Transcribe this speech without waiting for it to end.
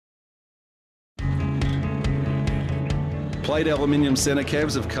Plate aluminium centre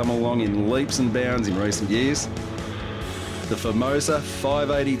cabs have come along in leaps and bounds in recent years. The Formosa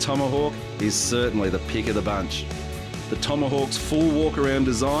 580 Tomahawk is certainly the pick of the bunch. The Tomahawk's full walk-around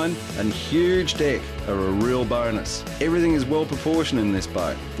design and huge deck are a real bonus. Everything is well proportioned in this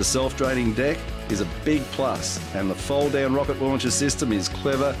boat. The self-draining deck is a big plus, and the fold-down rocket launcher system is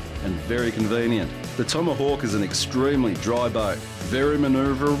clever and very convenient. The Tomahawk is an extremely dry boat, very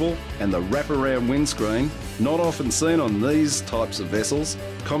manoeuvrable, and the wrap-around windscreen, not often seen on these types of vessels,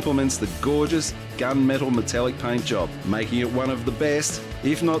 complements the gorgeous gunmetal metallic paint job, making it one of the best,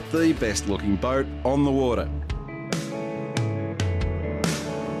 if not the best looking boat on the water.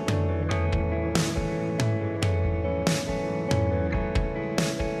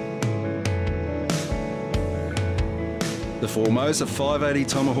 The Formosa 580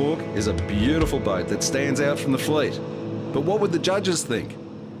 Tomahawk is a beautiful boat that stands out from the fleet. But what would the judges think?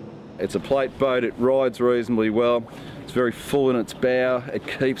 It's a plate boat, it rides reasonably well, it's very full in its bow, it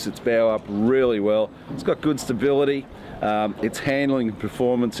keeps its bow up really well, it's got good stability, its handling and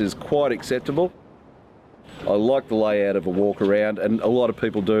performance is quite acceptable. I like the layout of a walk around, and a lot of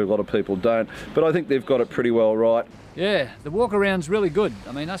people do, a lot of people don't, but I think they've got it pretty well right. Yeah, the walk around's really good.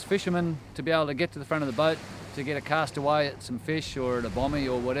 I mean, us fishermen, to be able to get to the front of the boat to get a cast away at some fish or at a bommy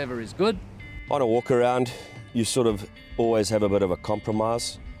or whatever is good. On a walk around, you sort of always have a bit of a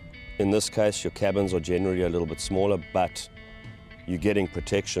compromise. In this case, your cabins are generally a little bit smaller, but you're getting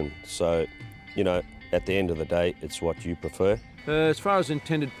protection. So, you know, at the end of the day, it's what you prefer. As far as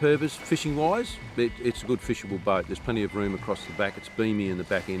intended purpose, fishing-wise, it's a good fishable boat. There's plenty of room across the back. It's beamy in the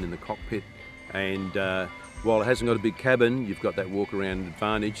back end in the cockpit. And while it hasn't got a big cabin, you've got that walk-around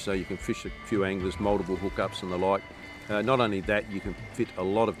advantage, so you can fish a few anglers, multiple hookups and the like. Not only that, you can fit a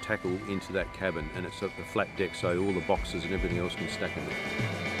lot of tackle into that cabin, and it's a flat deck, so all the boxes and everything else can stack in it.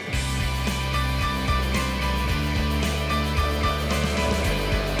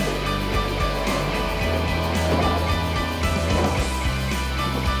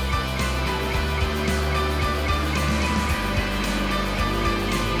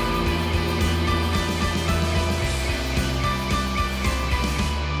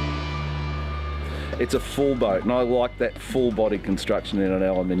 It's a full boat, and I like that full body construction in an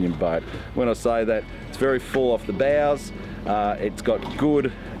aluminium boat. When I say that, it's very full off the bows, it's got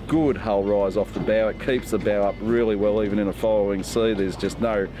good hull rise off the bow, it keeps the bow up really well even in a following sea. There's just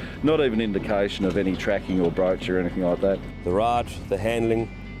not even indication of any tracking or broach or anything like that. The ride, the handling,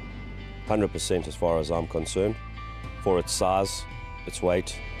 100% as far as I'm concerned. For its size, its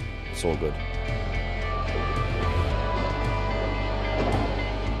weight, it's all good.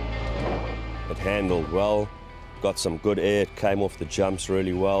 It handled well, got some good air, it came off the jumps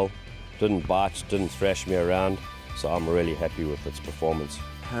really well, didn't bite, didn't thrash me around, so I'm really happy with its performance.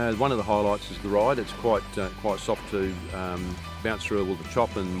 One of the highlights is the ride. It's quite soft to bounce through all the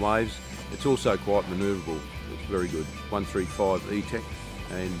chop and waves. It's also quite manoeuvrable. It's very good. 135 E-Tech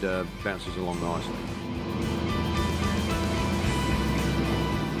and bounces along nicely.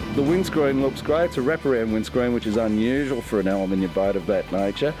 The windscreen looks great. It's a wraparound windscreen, which is unusual for an aluminium boat of that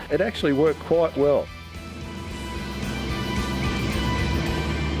nature. It actually worked quite well.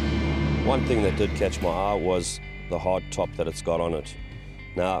 One thing that did catch my eye was the hard top that it's got on it.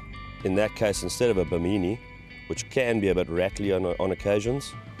 Now, in that case, instead of a bimini, which can be a bit rattly on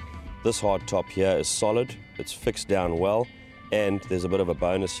occasions, this hard top here is solid, it's fixed down well, and there's a bit of a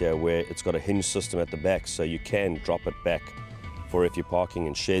bonus here where it's got a hinge system at the back, so you can drop it back. For if you're parking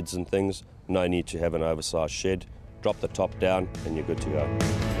in sheds and things, no need to have an oversized shed. Drop the top down and you're good to go.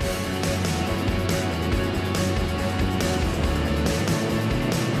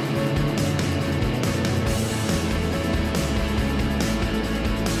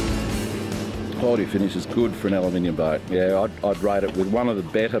 Quality finish is good for an aluminium boat. Yeah, I'd rate it with one of the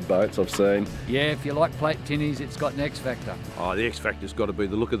better boats I've seen. Yeah, if you like plate tinnies, it's got an X factor. Oh, the X factor's got to be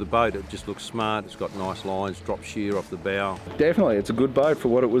the look of the boat. It just looks smart. It's got nice lines, drop shear off the bow. Definitely, it's a good boat for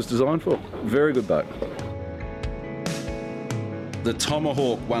what it was designed for. Very good boat. The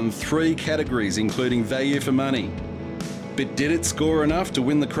Tomahawk won 3 categories, including value for money. But did it score enough to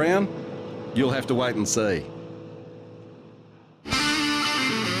win the crown? You'll have to wait and see.